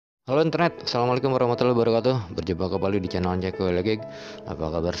Halo internet, assalamualaikum warahmatullahi wabarakatuh. Berjumpa kembali di channel Kuya Legeg.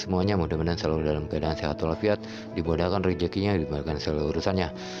 Apa kabar semuanya? Mudah-mudahan selalu dalam keadaan sehat walafiat, dimudahkan rezekinya, dimudahkan seluruh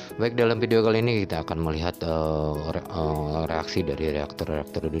urusannya. Baik, dalam video kali ini kita akan melihat reaksi dari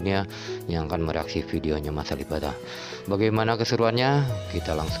reaktor dunia yang akan mereaksi videonya Mas Alip. Bagaimana keseruannya?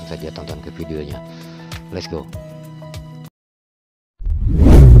 Kita langsung saja tonton ke videonya. Let's go.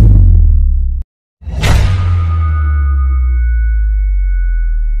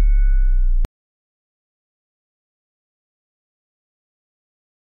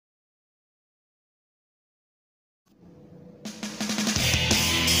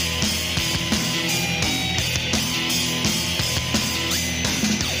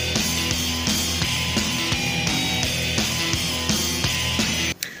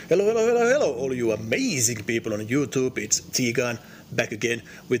 Hello, all you amazing people on YouTube. It's TGun back again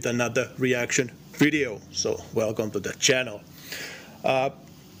with another reaction video. So, welcome to the channel.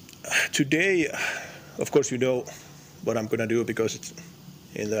 Today, of course, you know what I'm gonna do because it's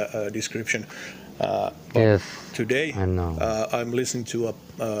in the description. Yes, today, I know. I'm listening to an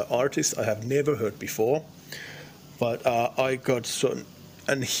artist I have never heard before, but I got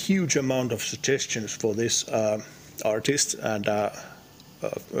a huge amount of suggestions for this artist and.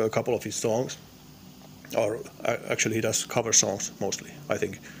 A couple of his songs, or actually he does cover songs mostly, I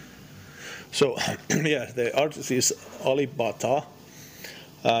think. So yeah, the artist is Alip,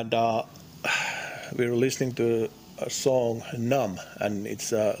 and we're listening to a song "Numb," and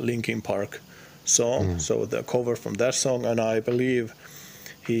it's a Linkin Park song. So the cover from that song, and I believe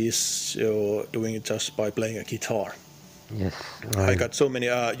he's doing it just by playing a guitar. Yes, I right. got so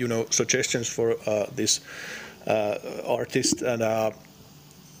many suggestions for this artist, and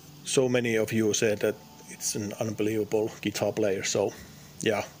so many of you said that it's an unbelievable guitar player. So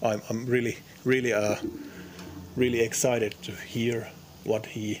yeah, I'm really excited to hear what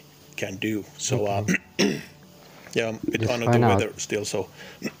he can do. So yeah, I'm a bit under the weather still, so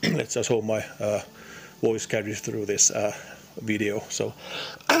let's just hope my voice carries through this video. So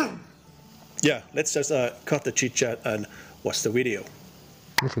yeah, let's just cut the chit chat and watch the video.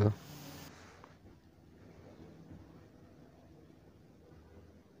 Let's go.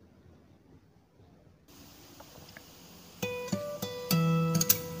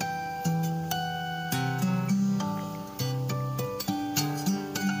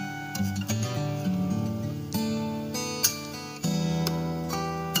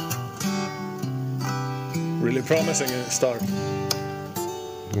 Really promising start.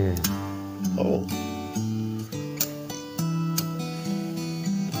 Yeah. Oh.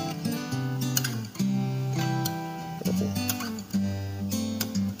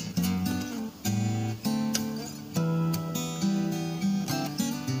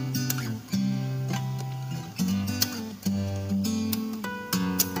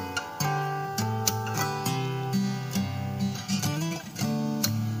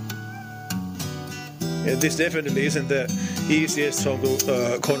 Yeah, this definitely isn't the easiest song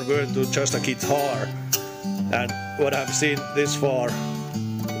to convert to just a guitar, and what I've seen this far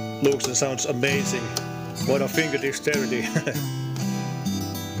looks and sounds amazing. What a finger dexterity.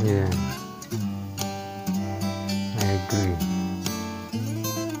 Yeah, I agree.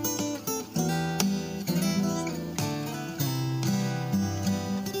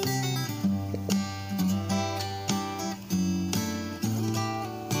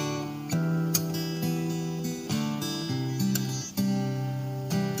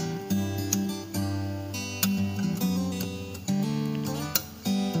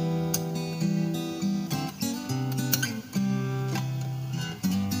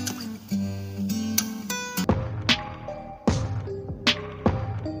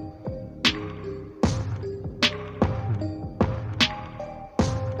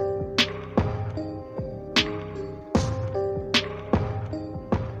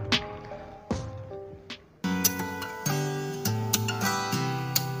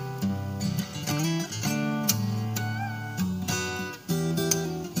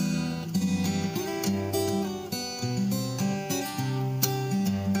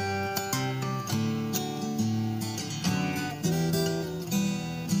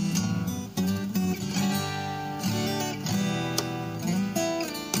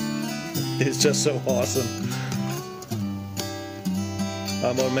 It's just so awesome.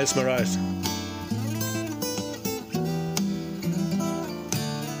 I'm all mesmerized.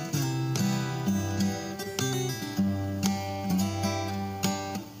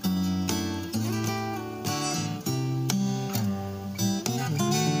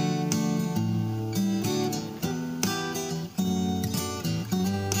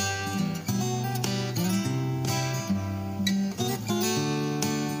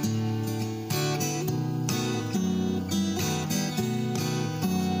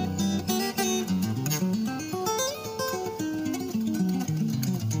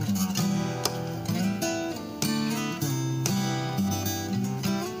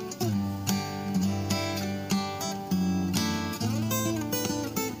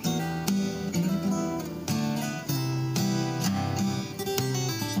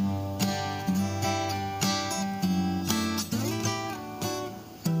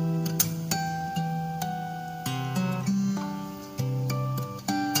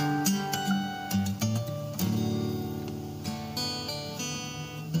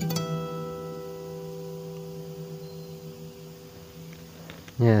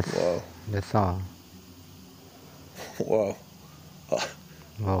 Yes. Wow. That's all. Wow.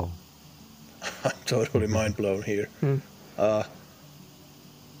 Wow. I'm totally mind blown here. I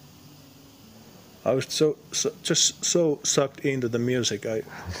was just so sucked into the music.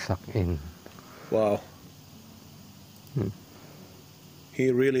 Suck in. Wow.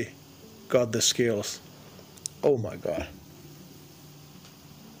 He really got the skills. Oh my god.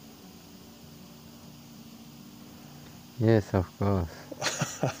 Yes, of course.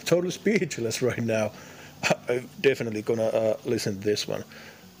 I'm totally speechless right now. I'm definitely gonna listen to this one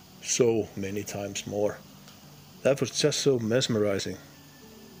so many times more. That was just so mesmerizing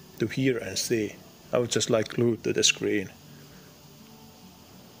to hear and see. I was just like glued to the screen.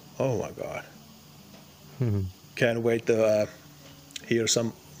 Oh my god. Can't wait to hear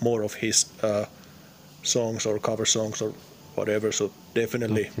some more of his songs or cover songs or whatever. So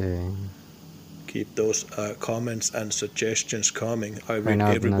definitely keep those comments and suggestions coming. I read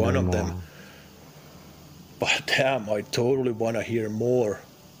every one of them. But damn, I totally want to hear more.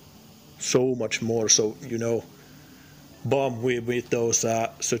 So much more. So, bomb with those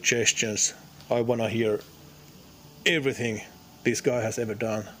suggestions. I want to hear everything this guy has ever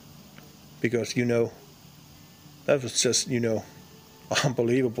done. Because, that was just,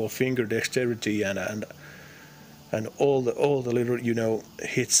 unbelievable finger dexterity and all the little,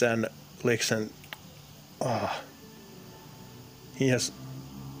 hits and licks and he has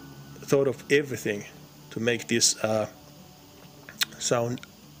thought of everything to make this sound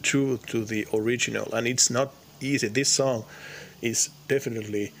true to the original, and it's not easy. This song is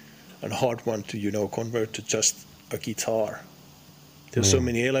definitely a hard one to convert to just a guitar. There's so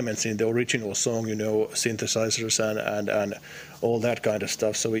many elements in the original song, synthesizers and all that kind of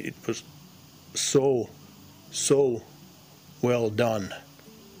stuff. So it was so well done.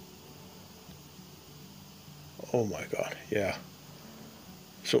 Oh my god, yeah.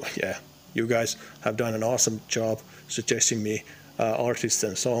 So yeah, you guys have done an awesome job suggesting me artists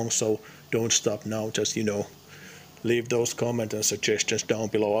and songs, so don't stop now. Just leave those comments and suggestions down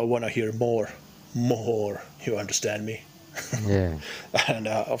below. I want to hear more. You understand me? Yeah. And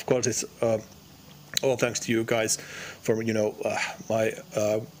of course it's all thanks to you guys for my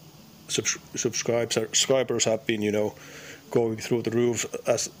subscribers have been going through the roof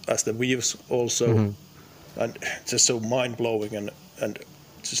as the views also. And just so mind-blowing and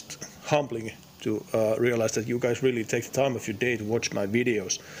just humbling to realize that you guys really take the time of your day to watch my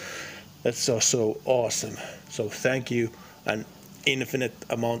videos. That's so awesome. So thank you an infinite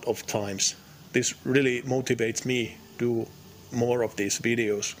amount of times. This really motivates me to do more of these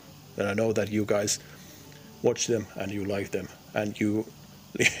videos, and I know that you guys watch them and you like them and you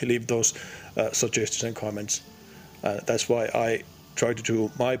leave those suggestions and comments. That's why I try to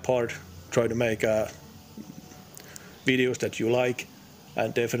do my part, try to make videos that you like,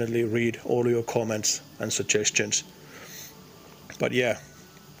 and definitely read all your comments and suggestions. But yeah,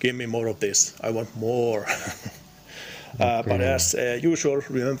 give me more of this. I want more. But as usual,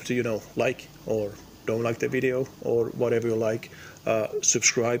 remember to like or don't like the video or whatever you like.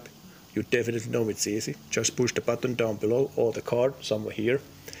 Subscribe. You definitely know it's easy. Just push the button down below or the card somewhere here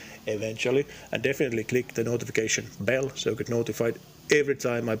eventually, and definitely click the notification bell so you get notified every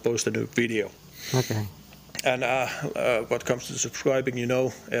time I post a new video. Okay. And what comes to subscribing,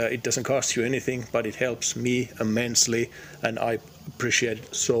 it doesn't cost you anything, but it helps me immensely, and I appreciate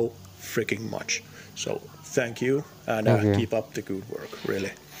it so freaking much. So thank you, and keep up the good work, really.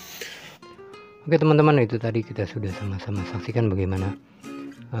 Oke teman-teman, itu tadi kita sudah sama-sama saksikan bagaimana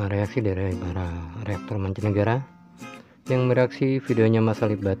reaksi dari para reaktor mancanegara yang mereaksi videonya Mas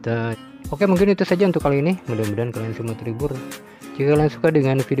Alip Bata. Oke, mungkin itu saja untuk kali ini. Mudah-mudahan kalian semua terhibur. Jika kalian suka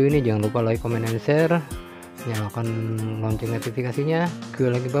dengan video ini, jangan lupa like, comment, and share. Nyalakan lonceng notifikasinya.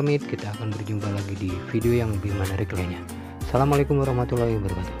 Kuya lagi pamit. Kita akan berjumpa lagi di video yang lebih menarik lainnya. Assalamualaikum warahmatullahi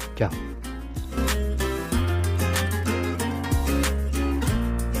wabarakatuh. Ciao.